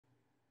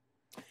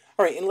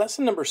All right, in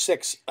lesson number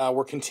 6,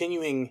 we're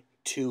continuing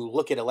to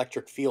look at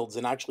electric fields.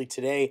 And actually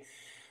today,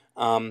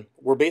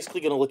 we're basically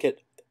going to look at,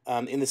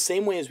 in the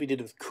same way as we did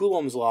with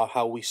Coulomb's law,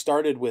 how we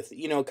started with,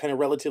 kind of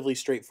relatively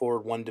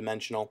straightforward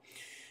one-dimensional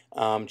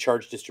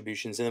charge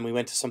distributions. And then we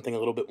went to something a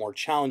little bit more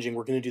challenging.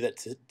 We're going to do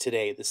that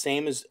today. The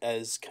same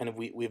as kind of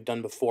we've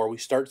done before. We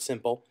start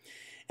simple.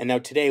 And now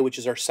today, which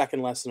is our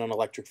second lesson on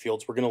electric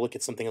fields, we're going to look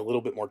at something a little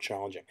bit more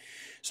challenging.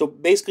 So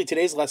basically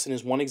today's lesson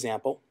is one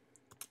example.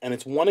 And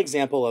it's one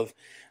example of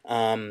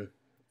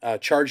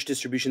charge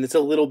distribution that's a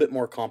little bit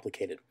more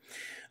complicated.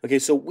 Okay,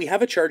 so we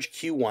have a charge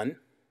Q1,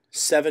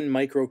 7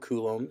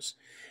 microcoulombs,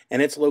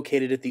 and it's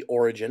located at the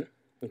origin.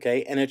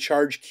 Okay, and a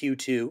charge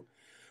Q2,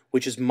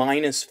 which is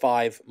minus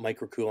 5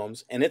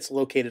 microcoulombs, and it's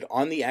located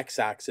on the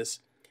x-axis,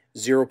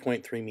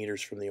 0.3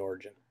 meters from the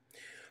origin.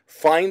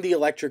 Find the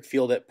electric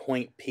field at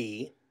point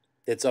P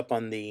that's up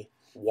on the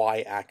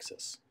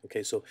y-axis.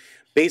 Okay, so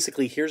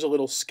basically here's a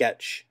little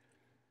sketch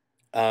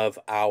of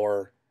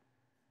our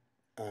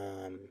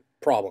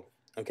problem.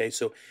 Okay,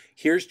 so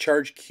here's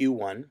charge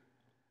Q1,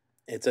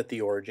 it's at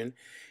the origin.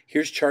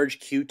 Here's charge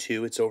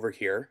Q2, it's over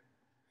here.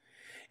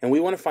 And we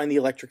want to find the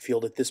electric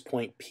field at this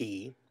point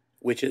P,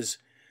 which is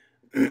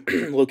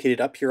located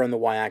up here on the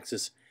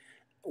y-axis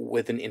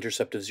with an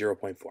intercept of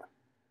 0.4.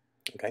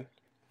 Okay,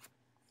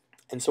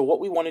 and so what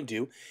we want to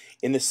do,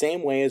 in the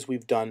same way as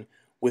we've done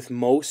with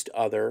most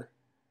other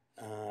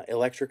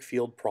electric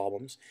field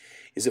problems,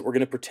 is that we're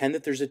going to pretend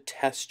that there's a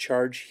test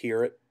charge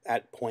here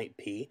at point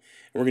P,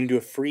 and we're going to do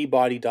a free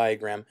body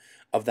diagram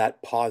of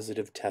that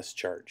positive test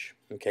charge.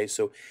 Okay,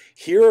 so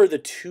here are the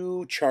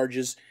two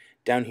charges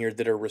down here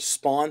that are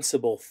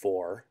responsible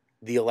for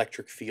the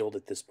electric field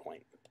at this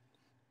point.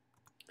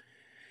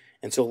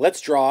 And so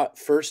let's draw,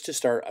 first to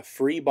start, a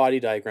free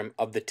body diagram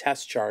of the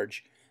test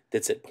charge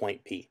that's at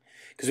point P.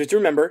 Because we have to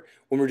remember,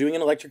 when we're doing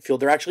an electric field,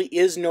 there actually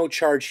is no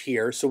charge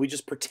here, so we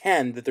just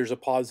pretend that there's a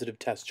positive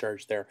test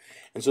charge there.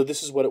 And so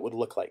this is what it would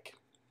look like.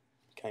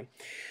 Okay,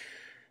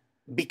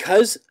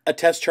 because a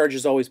test charge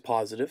is always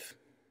positive,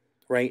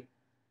 right,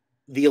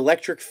 the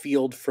electric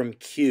field from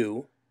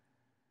Q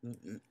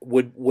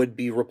would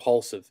be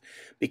repulsive,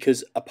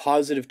 because a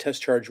positive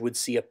test charge would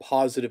see a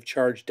positive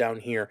charge down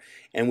here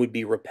and would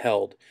be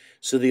repelled.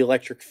 So the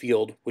electric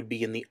field would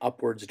be in the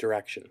upwards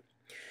direction.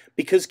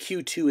 Because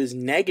Q2 is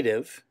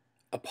negative,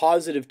 a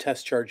positive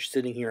test charge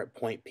sitting here at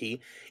point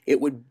P,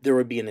 there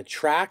would be an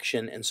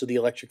attraction, and so the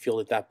electric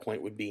field at that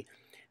point would be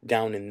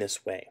down in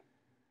this way.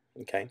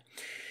 Okay.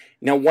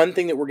 Now, one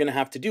thing that we're going to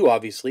have to do,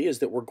 obviously, is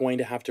that we're going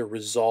to have to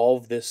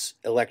resolve this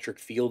electric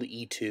field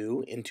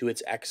E2 into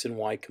its x and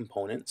y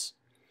components.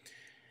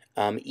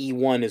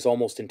 E1 is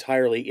almost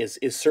entirely,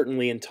 is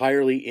certainly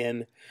entirely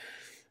in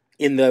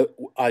the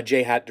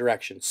j hat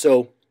direction.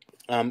 So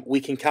we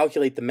can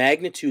calculate the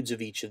magnitudes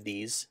of each of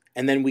these,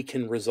 and then we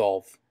can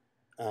resolve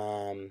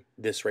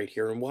this right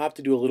here. And we'll have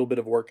to do a little bit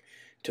of work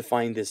to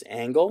find this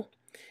angle,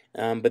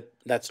 but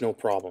that's no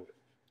problem.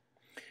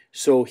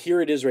 So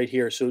here it is right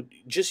here. So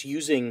just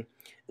using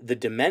the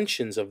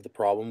dimensions of the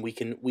problem, we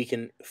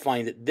can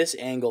find that this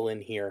angle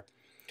in here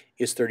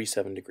is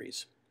 37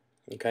 degrees.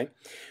 Okay,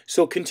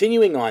 so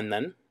continuing on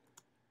then,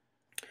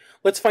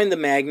 let's find the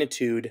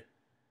magnitude,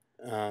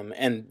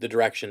 and the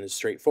direction is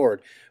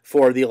straightforward,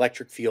 for the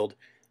electric field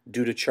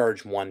due to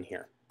charge 1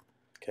 here.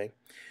 Okay,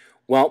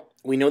 well,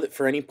 we know that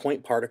for any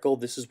point particle,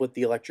 this is what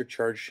the electric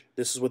charge,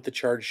 this is what the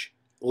charge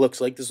looks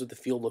like, this is what the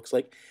field looks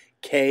like,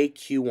 K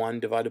Q1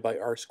 divided by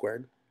R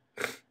squared.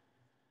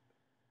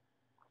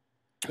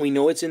 We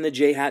know it's in the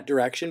j hat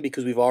direction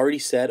because we've already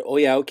said, oh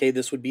yeah, okay,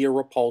 this would be a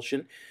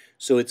repulsion,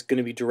 so it's going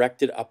to be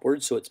directed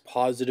upwards, so it's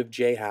positive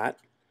j hat.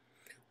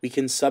 We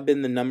can sub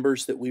in the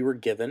numbers that we were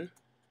given,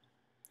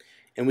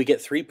 and we get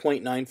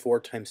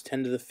 3.94 times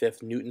 10 to the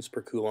 5th newtons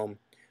per coulomb,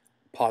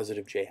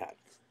 positive j hat.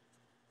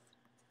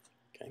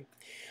 Okay.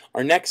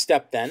 Our next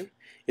step then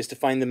is to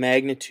find the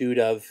magnitude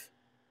of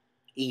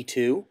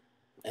E2,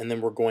 and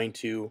then we're going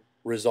to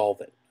resolve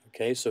it.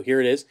 Okay, so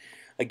here it is.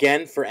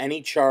 Again, for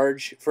any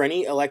charge, for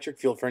any electric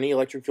field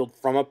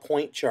from a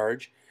point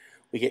charge,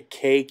 we get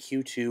K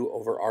Q2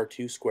 over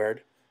R2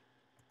 squared.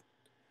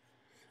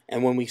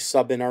 And when we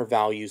sub in our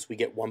values, we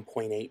get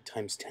 1.8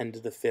 times 10 to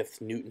the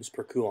 5th newtons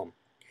per coulomb.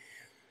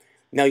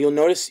 Now you'll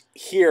notice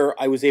here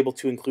I was able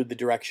to include the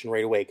direction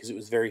right away because it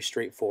was very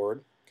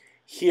straightforward.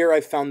 Here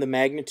I found the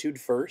magnitude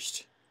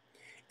first,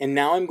 and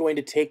now I'm going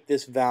to take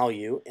this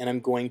value and I'm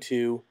going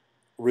to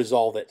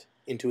resolve it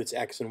into its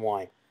x and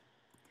y.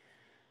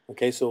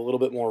 Okay, so a little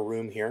bit more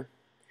room here.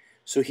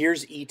 So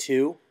here's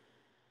E2,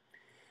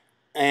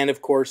 and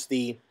of course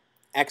the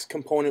x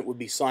component would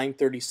be sine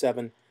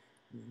 37,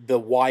 the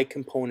y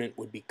component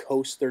would be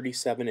cos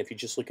 37 if you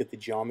just look at the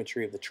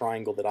geometry of the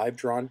triangle that I've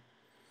drawn.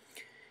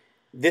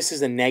 This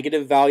is a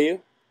negative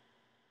value,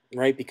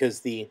 right, because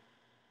the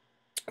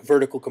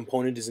vertical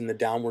component is in the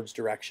downwards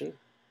direction.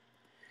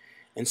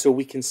 And so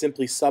we can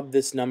simply sub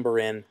this number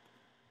in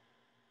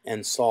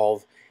and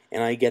solve,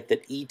 and I get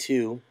that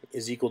E2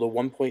 is equal to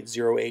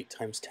 1.08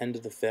 times 10 to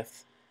the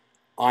 5th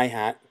I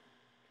hat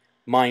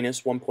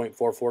minus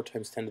 1.44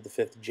 times 10 to the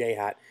 5th j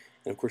hat.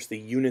 And of course the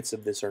units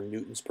of this are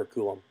newtons per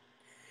coulomb.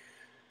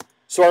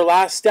 So our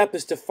last step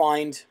is to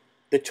find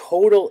the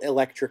total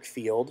electric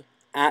field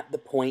at the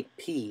point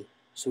P.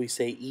 So we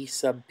say E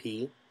sub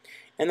P,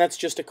 and that's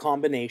just a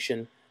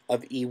combination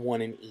of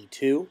E1 and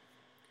E2.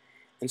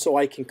 And so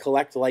I can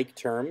collect like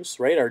terms,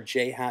 right? Our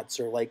j hats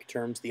are like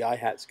terms. The I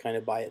hat's kind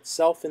of by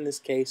itself in this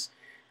case,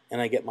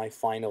 and I get my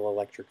final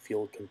electric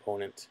field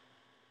component.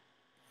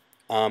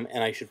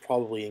 And I should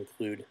probably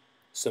include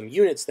some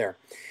units there.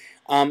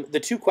 The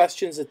two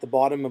questions at the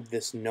bottom of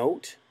this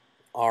note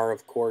are,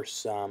 of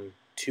course,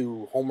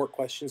 two homework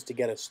questions to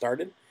get us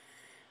started.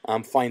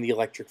 Find the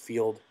electric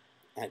field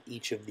at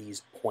each of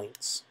these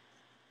points.